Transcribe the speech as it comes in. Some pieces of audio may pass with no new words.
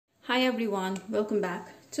Hi everyone, welcome back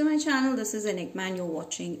to my channel. This is Enigma and you're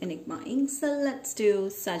watching Enigma Inc. So let's do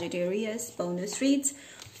Sagittarius bonus reads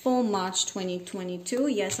for March 2022.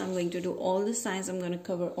 Yes, I'm going to do all the signs. I'm going to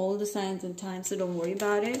cover all the signs in time, so don't worry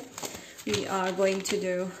about it. We are going to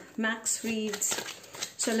do max reads.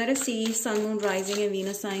 So let us see Sun, Moon, Rising and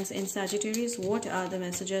Venus signs in Sagittarius. What are the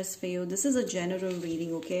messages for you? This is a general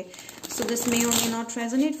reading, okay? So this may or may not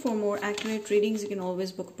resonate. For more accurate readings, you can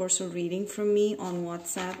always book a personal reading from me on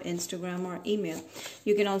WhatsApp, Instagram or email.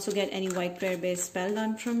 You can also get any white prayer based spell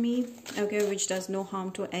done from me, okay, which does no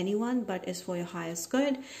harm to anyone but is for your highest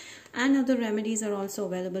good. And other remedies are also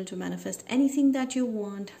available to manifest anything that you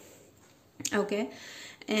want, okay?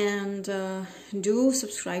 And do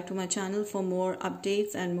subscribe to my channel for more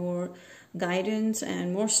updates and more guidance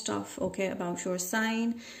and more stuff, okay, about your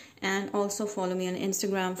sign. And also follow me on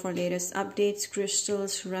Instagram for latest updates,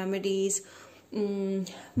 crystals, remedies,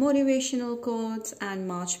 motivational quotes and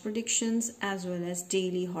March predictions, as well as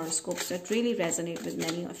daily horoscopes that really resonate with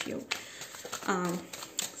many of you.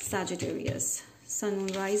 Sagittarius, Sun,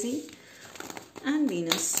 Moon, Rising and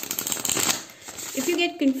Venus. If you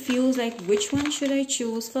get confused like which one should I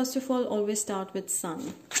choose, first of all, always start with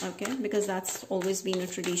Sun, okay, because that's always been a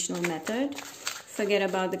traditional method. Forget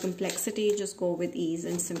about the complexity, just go with ease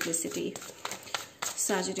and simplicity.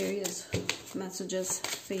 Sagittarius, messages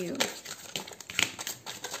for you.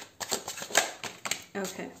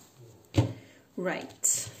 Okay,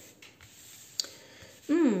 right.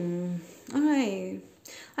 All right.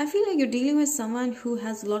 I feel like you're dealing with someone who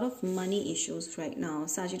has a lot of money issues right now.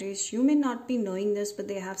 Sagittarius, you may not be knowing this, but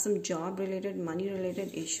they have some job related, money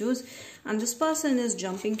related issues. And this person is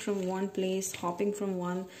jumping from one place, hopping from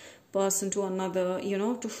one person to another, you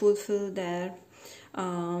know, to fulfill their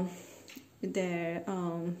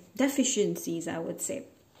deficiencies, I would say.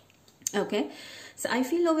 Okay, so I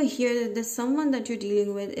feel over here that there's someone that you're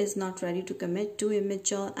dealing with is not ready to commit, too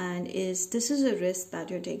immature, and this is a risk that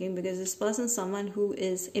you're taking, because this person, someone who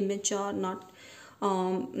is immature, not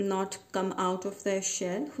come out of their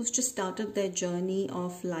shell, who's just started their journey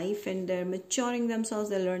of life and they're maturing themselves,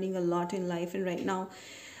 they're learning a lot in life, and right now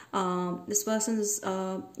this person is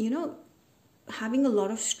you know, having a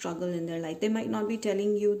lot of struggle in their life. They might not be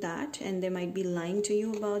telling you that, and they might be lying to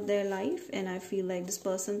you about their life, and I feel like this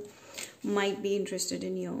person might be interested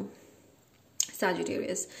in you,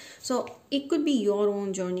 Sagittarius. So it could be your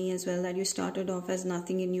own journey as well, that you started off as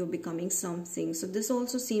nothing and you're becoming something. So this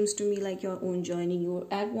also seems to me like your own journey. You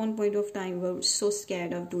at one point of time were so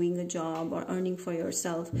scared of doing a job or earning for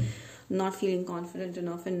yourself, not feeling confident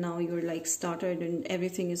enough, and now you're like started and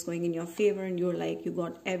everything is going in your favor, and you're like, you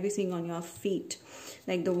got everything on your feet,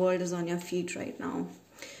 like the world is on your feet right now.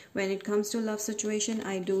 When it comes to love situation,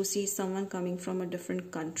 I do see someone coming from a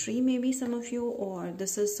different country, maybe some of you, or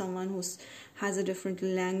this is someone who has a different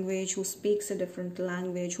language, who speaks a different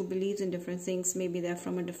language, who believes in different things. Maybe they're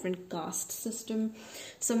from a different caste system,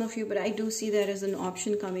 some of you, but I do see there is an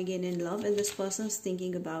option coming in love, and this person's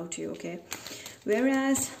thinking about you, okay?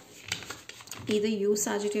 Whereas either you,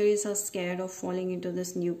 Sagittarius, are scared of falling into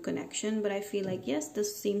this new connection, but I feel like, yes,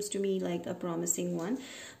 this seems to me like a promising one,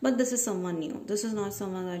 but this is someone new. This is not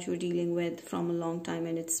someone that you're dealing with from a long time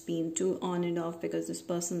and it's been too on and off because this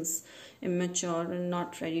person's immature and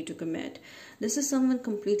not ready to commit. This is someone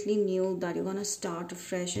completely new that you're gonna start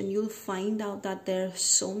afresh, and you'll find out that there are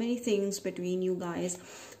so many things between you guys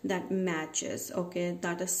that matches, okay,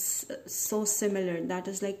 that is so similar, that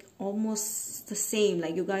is like almost the same,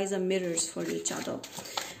 like you guys are mirrors for each other.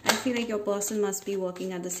 I feel like your person must be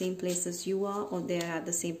working at the same place as you are, or they're at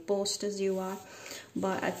the same post as you are,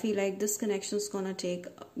 but I feel like this connection is gonna take,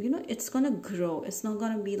 you know, it's gonna grow. It's not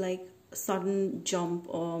gonna be like sudden jump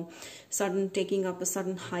or sudden taking up a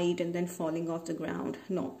sudden height and then falling off the ground.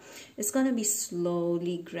 No, it's gonna be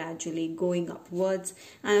slowly, gradually going upwards,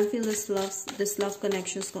 and I feel this love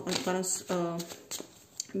connection is gonna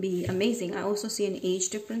be amazing. I also see an age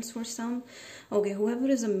difference for some. Okay, whoever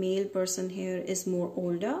is a male person here is more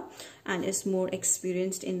older and is more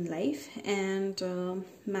experienced in life and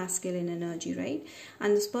masculine energy, right?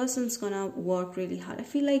 And this person's gonna work really hard. I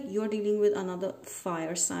feel like you're dealing with another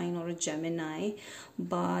fire sign or a Gemini,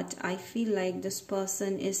 but I feel like this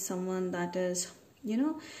person is someone that is, you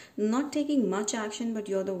know, not taking much action, but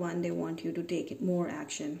you're the one they want you to take more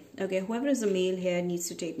action. Okay, whoever is a male here needs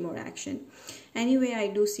to take more action. Anyway, I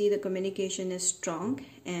do see the communication is strong,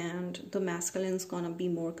 and the masculine is gonna be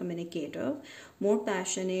more communicative, more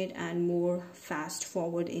passionate, and more fast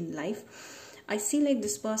forward in life. I see like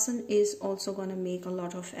this person is also gonna make a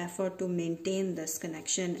lot of effort to maintain this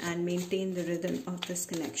connection and maintain the rhythm of this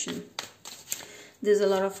connection. There's a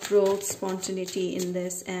lot of growth, spontaneity in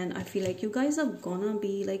this, and I feel like you guys are gonna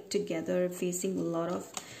be like together, facing a lot of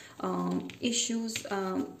issues,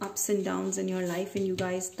 ups and downs in your life, and you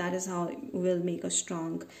guys, that is how it will make a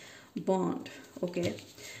strong bond. Okay,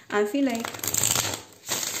 I feel like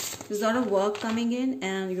there's a lot of work coming in,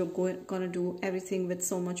 and you're gonna do everything with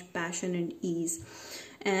so much passion and ease.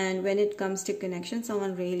 And when it comes to connection,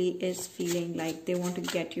 someone really is feeling like they want to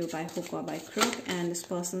get you by hook or by crook, and this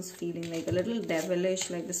person's feeling like a little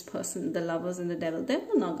devilish, like this person, the lovers and the devil, they're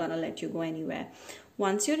not gonna let you go anywhere.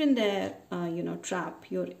 Once you're in their you know, trap,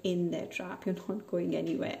 you're in their trap, you're not going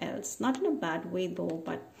anywhere else. Not in a bad way though,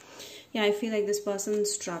 but yeah, I feel like this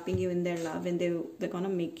person's trapping you in their love, and they're gonna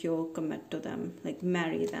make you commit to them, like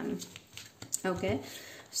marry them. Okay,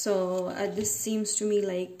 so this seems to me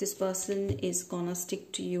like this person is gonna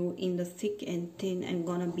stick to you in the thick and thin, and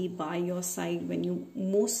gonna be by your side when you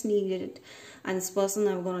most need it. And this person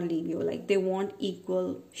are gonna leave you. Like, they want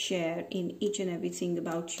equal share in each and everything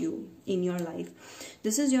about you in your life.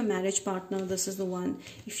 This is your marriage partner. This is the one.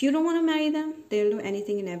 If you don't want to marry them, they'll do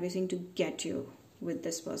anything and everything to get you with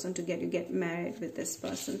this person, to get married with this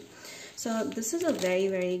person. So this is a very,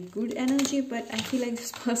 very good energy, but I feel like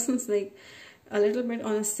this person's like a little bit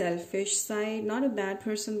on a selfish side. Not a bad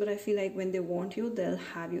person, but I feel like when they want you, they'll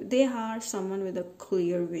have you. They are someone with a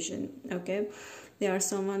clear vision. Okay, they are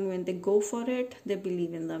someone, when they go for it, they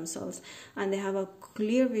believe in themselves, and they have a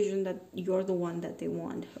clear vision that you're the one that they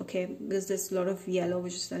want. Okay, because there's a lot of yellow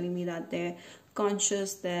which is telling me that their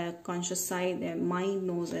conscious side, their mind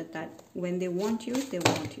knows it, that when they want you, they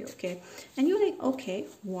want you. Okay, and you're like, okay,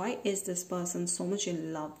 why is this person so much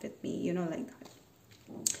in love with me, you know, like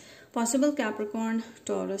that. Possible Capricorn,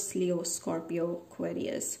 Taurus, Leo, Scorpio,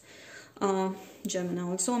 Aquarius, Gemini.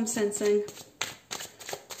 Also I'm sensing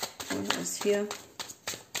what else here.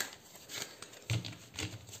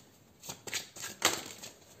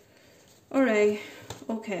 Alright,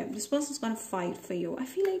 okay, this person's gonna fight for you. I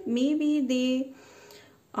feel like maybe they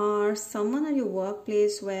are someone at your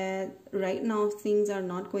workplace where right now things are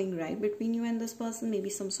not going right between you and this person. Maybe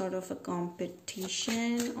some sort of a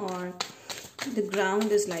competition, or the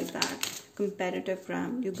ground is like that, competitive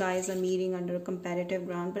ground. You guys are meeting under a competitive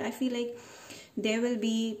ground, but I feel like there will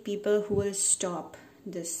be people who will stop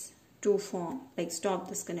this to form, like stop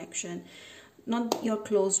this connection. Not your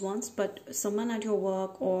close ones, but someone at your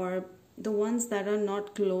work, or the ones that are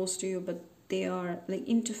not close to you, but they are like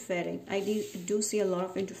interfering. I do see a lot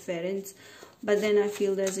of interference, but then I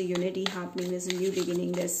feel there's a unity happening, there's a new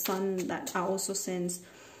beginning, there's sun that I also sense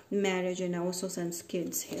marriage, and I also sense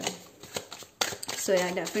kids here. So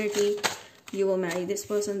yeah, definitely you will marry this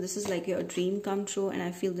person. This is like your dream come true, and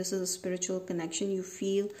I feel this is a spiritual connection. You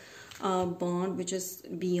feel a bond which is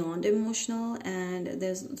beyond emotional, and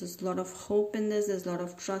there's a lot of hope in this. There's a lot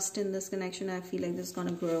of trust in this connection. I feel like this is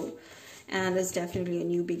gonna grow, and there's definitely a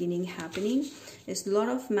new beginning happening. There's a lot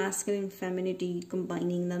of masculine and femininity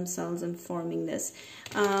combining themselves and forming this.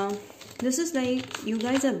 This is like you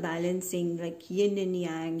guys are balancing, like yin and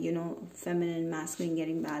yang, you know, feminine, masculine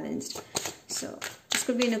getting balanced. So this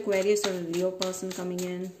could be an Aquarius or a Leo person coming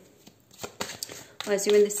in.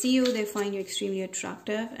 So when they see you, they find you extremely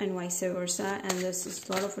attractive, and vice versa. And there's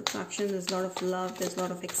a lot of attraction, there's a lot of love, there's a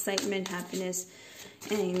lot of excitement, happiness,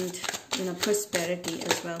 and you know, prosperity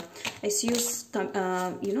as well. I see you,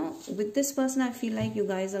 you know, with this person, I feel like you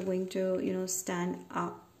guys are going to, you know, stand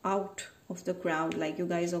out of the crowd. Like you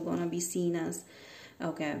guys are gonna be seen as,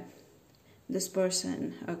 okay, this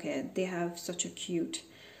person, okay, they have such a cute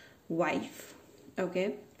wife.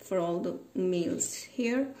 Okay, for all the males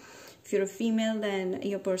here, if you're a female, then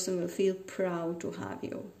your person will feel proud to have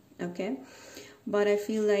you. Okay, but I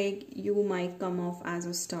feel like you might come off as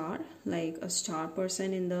a star, like a star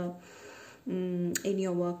person in the in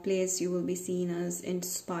your workplace. You will be seen as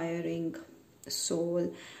inspiring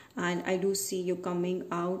soul, and I do see you coming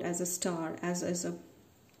out as a star, as a,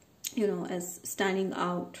 you know, as standing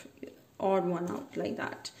out, odd one out, like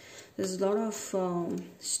that. There's a lot of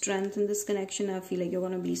strength in this connection. I feel like you're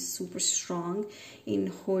going to be super strong in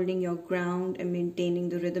holding your ground and maintaining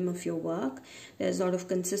the rhythm of your work. There's a lot of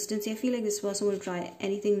consistency. I feel like this person will try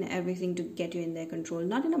anything and everything to get you in their control.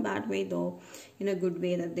 Not in a bad way though, in a good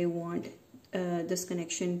way, that they want this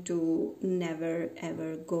connection to never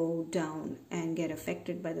ever go down and get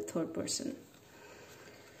affected by the third person.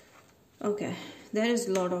 Okay, there is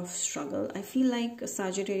a lot of struggle. I feel like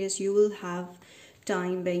Sagittarius, you will have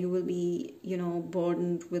time where you will be, you know,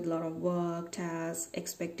 burdened with a lot of work, tasks,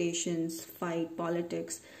 expectations, fight,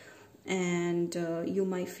 politics, and you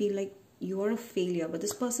might feel like you are a failure, but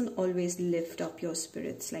this person always lift up your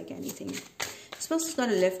spirits like anything. This person's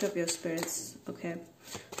gonna lift up your spirits. Okay,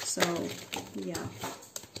 So yeah.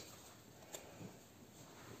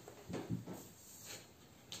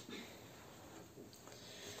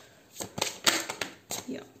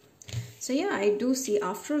 So yeah, I do see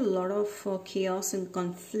after a lot of chaos and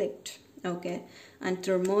conflict, okay, and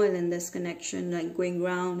turmoil in this connection, like going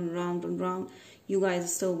round and round and round, you guys are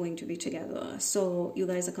still going to be together. So you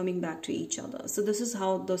guys are coming back to each other. So this is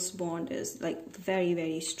how this bond is, like very,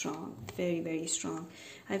 very strong, very, very strong.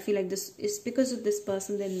 I feel like this is because of this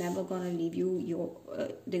person. They're never gonna leave you.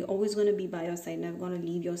 They're always gonna be by your side, never gonna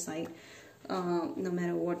leave your side, no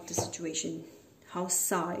matter what the situation, how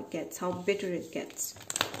sour it gets, how bitter it gets.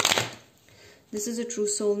 This is a true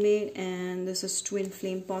soulmate, and this is twin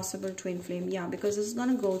flame, possible twin flame. Yeah, because this is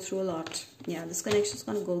going to go through a lot. Yeah, this connection is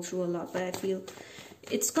going to go through a lot. But I feel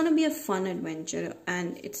it's going to be a fun adventure.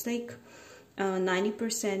 And it's like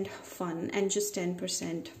 90% fun and just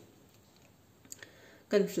 10%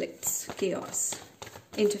 conflicts, chaos,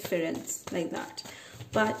 interference, like that.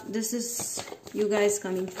 But this is you guys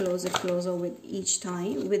coming closer with each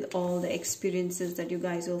time, with all the experiences that you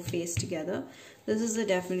guys will face together. This is a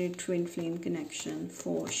definite twin flame connection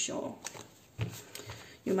for sure.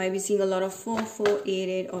 You might be seeing a lot of 4-4,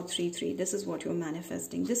 8-8 or 3-3. This is what you're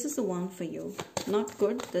manifesting. This is the one for you. Not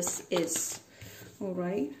good. This is.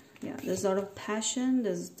 Alright. Yeah, there's a lot of passion.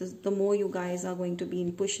 The more you guys are going to be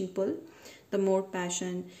in push and pull, the more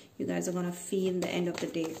passion you guys are going to feel in the end of the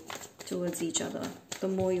day towards each other. The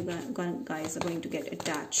more you guys are going to get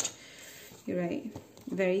attached. You're right.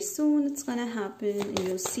 Very soon it's gonna happen, and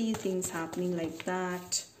you'll see things happening like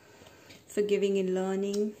that. Forgiving and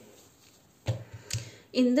learning.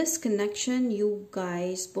 In this connection, you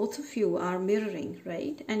guys, both of you are mirroring,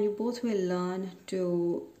 right? And you both will learn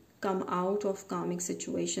to come out of karmic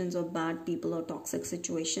situations or bad people or toxic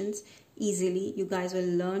situations easily. You guys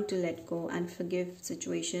will learn to let go and forgive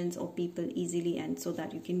situations or people easily, and so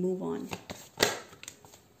that you can move on.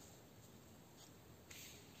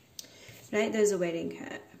 Right, there's a wedding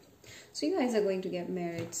here. So you guys are going to get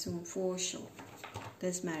married soon for sure.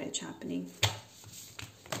 There's marriage happening.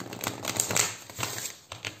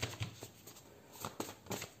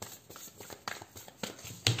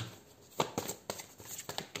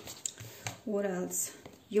 What else?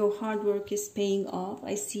 Your hard work is paying off.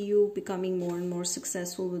 I see you becoming more and more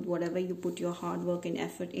successful with whatever you put your hard work and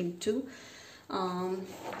effort into.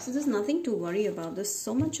 So there's nothing to worry about. There's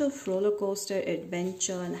so much of roller coaster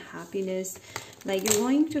adventure and happiness. Like you're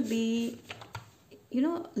going to be, you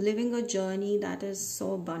know, living a journey that is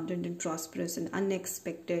so abundant and prosperous and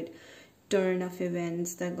unexpected turn of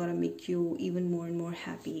events that are gonna make you even more and more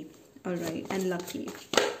happy. All right, and lucky.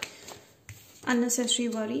 Unnecessary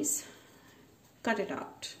worries, cut it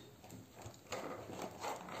out.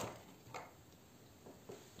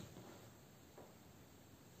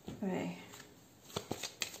 All right.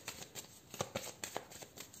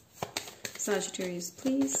 Sagittarius,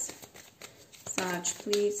 please. Sag,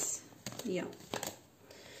 please. Yeah.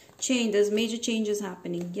 Change. There's major changes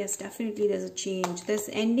happening. Yes, definitely there's a change. There's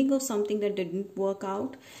ending of something that didn't work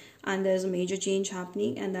out, and there's a major change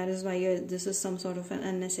happening, and that is why this is some sort of an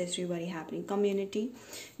unnecessary worry happening. Community.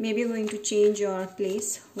 Maybe you're going to change your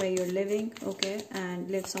place where you're living, okay, and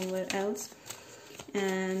live somewhere else.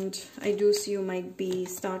 And I do see you might be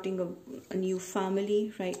starting a new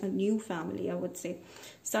family, right? A new family, I would say.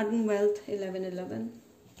 Sudden wealth, 11-11.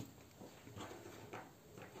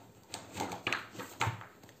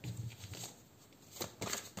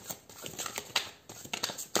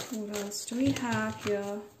 What else do we have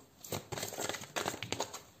here?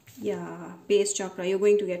 Yeah, base chakra. You're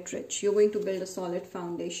going to get rich. You're going to build a solid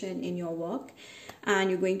foundation in your work.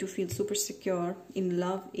 And you're going to feel super secure in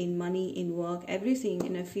love, in money, in work, everything.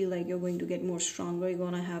 And I feel like you're going to get more stronger. You're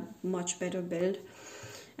going to have much better build.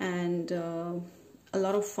 And a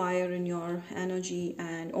lot of fire in your energy.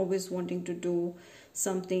 And always wanting to do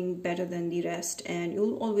something better than the rest. And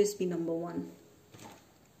you'll always be number one.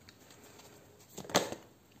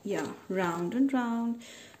 Yeah, round and round.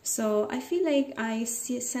 So I feel like I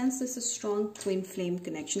sense this a strong twin flame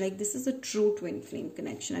connection. Like this is a true twin flame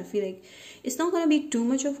connection. I feel like it's not going to be too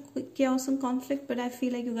much of chaos and conflict, but I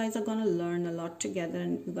feel like you guys are going to learn a lot together,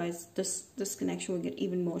 and you guys, this connection will get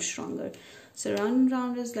even more stronger. So round and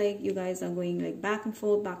round is like you guys are going like back and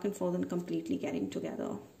forth and completely getting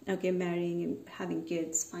together. Okay, marrying and having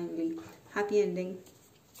kids finally. Happy ending.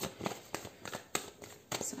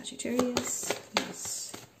 Sagittarius. Yes.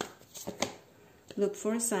 Look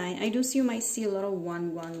for a sign. I do see you might see a lot of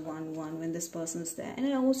 1, 1, 1, 1 when this person's there, and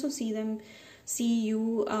I also see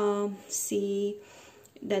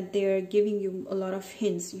that they're giving you a lot of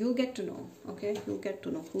hints. You'll get to know, okay? You'll get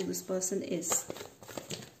to know who this person is.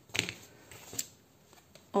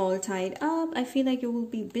 all tied up. I feel like you will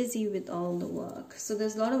be busy with all the work. So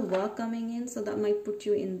there's a lot of work coming in, so that might put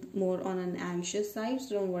you in more on an anxious side.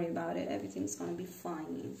 So don't worry about it. Everything's gonna be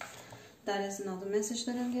fine. That is another message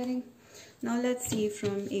that I'm getting. Now let's see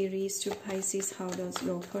from Aries to Pisces, how does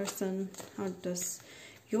your person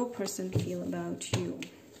feel about you?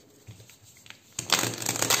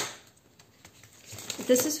 If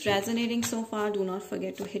this is resonating so far, do not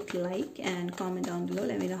forget to hit like and comment down below.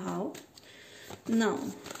 Let me know how. Now,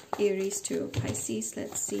 Aries to Pisces,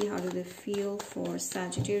 let's see how do they feel for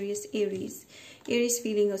Sagittarius. Aries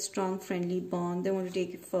feeling a strong friendly bond. They want to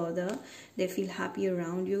take it further. They feel happy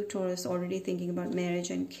around you. Taurus already thinking about marriage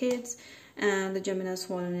and kids, and the Gemini's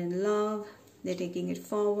fallen in love. They're taking it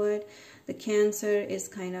forward. The Cancer is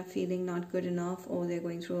kind of feeling not good enough, or they're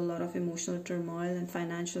going through a lot of emotional turmoil and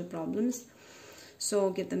financial problems,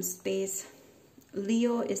 so give them space.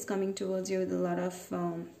 Leo is coming towards you with a lot of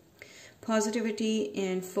positivity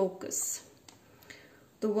and focus.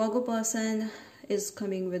 The Virgo person is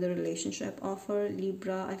coming with a relationship offer.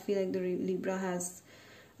 Libra, I feel like the Libra has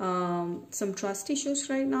some trust issues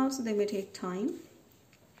right now, so they may take time.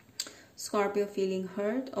 Scorpio feeling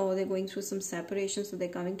hurt, or they're going through some separation, so they're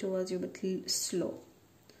coming towards you but slow.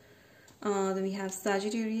 Then we have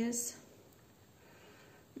Sagittarius.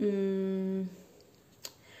 Okay,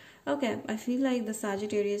 I feel like the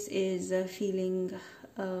Sagittarius is feeling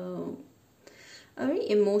a very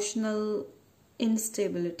emotional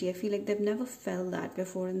instability. I feel like they've never felt that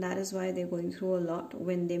before, and that is why they're going through a lot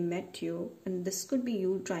when they met you. And this could be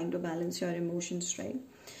you trying to balance your emotions, right?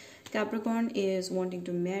 Capricorn is wanting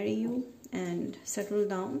to marry you and settle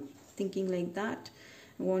down, thinking like that.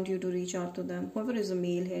 I want you to reach out to them. Whoever is a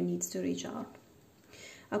male here needs to reach out.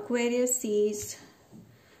 Aquarius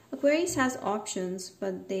has options,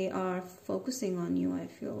 but they are focusing on you, I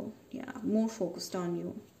feel. Yeah, more focused on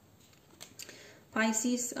you.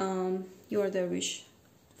 Pisces, you're their wish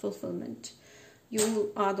fulfillment.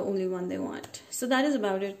 You are the only one they want. So that is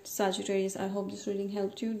about it, Sagittarius. I hope this reading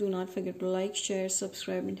helped you. Do not forget to like, share,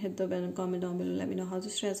 subscribe, and hit the bell and comment down below. Let me know how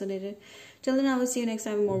this resonated. Till then, I will see you next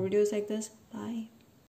time with more videos like this. Bye.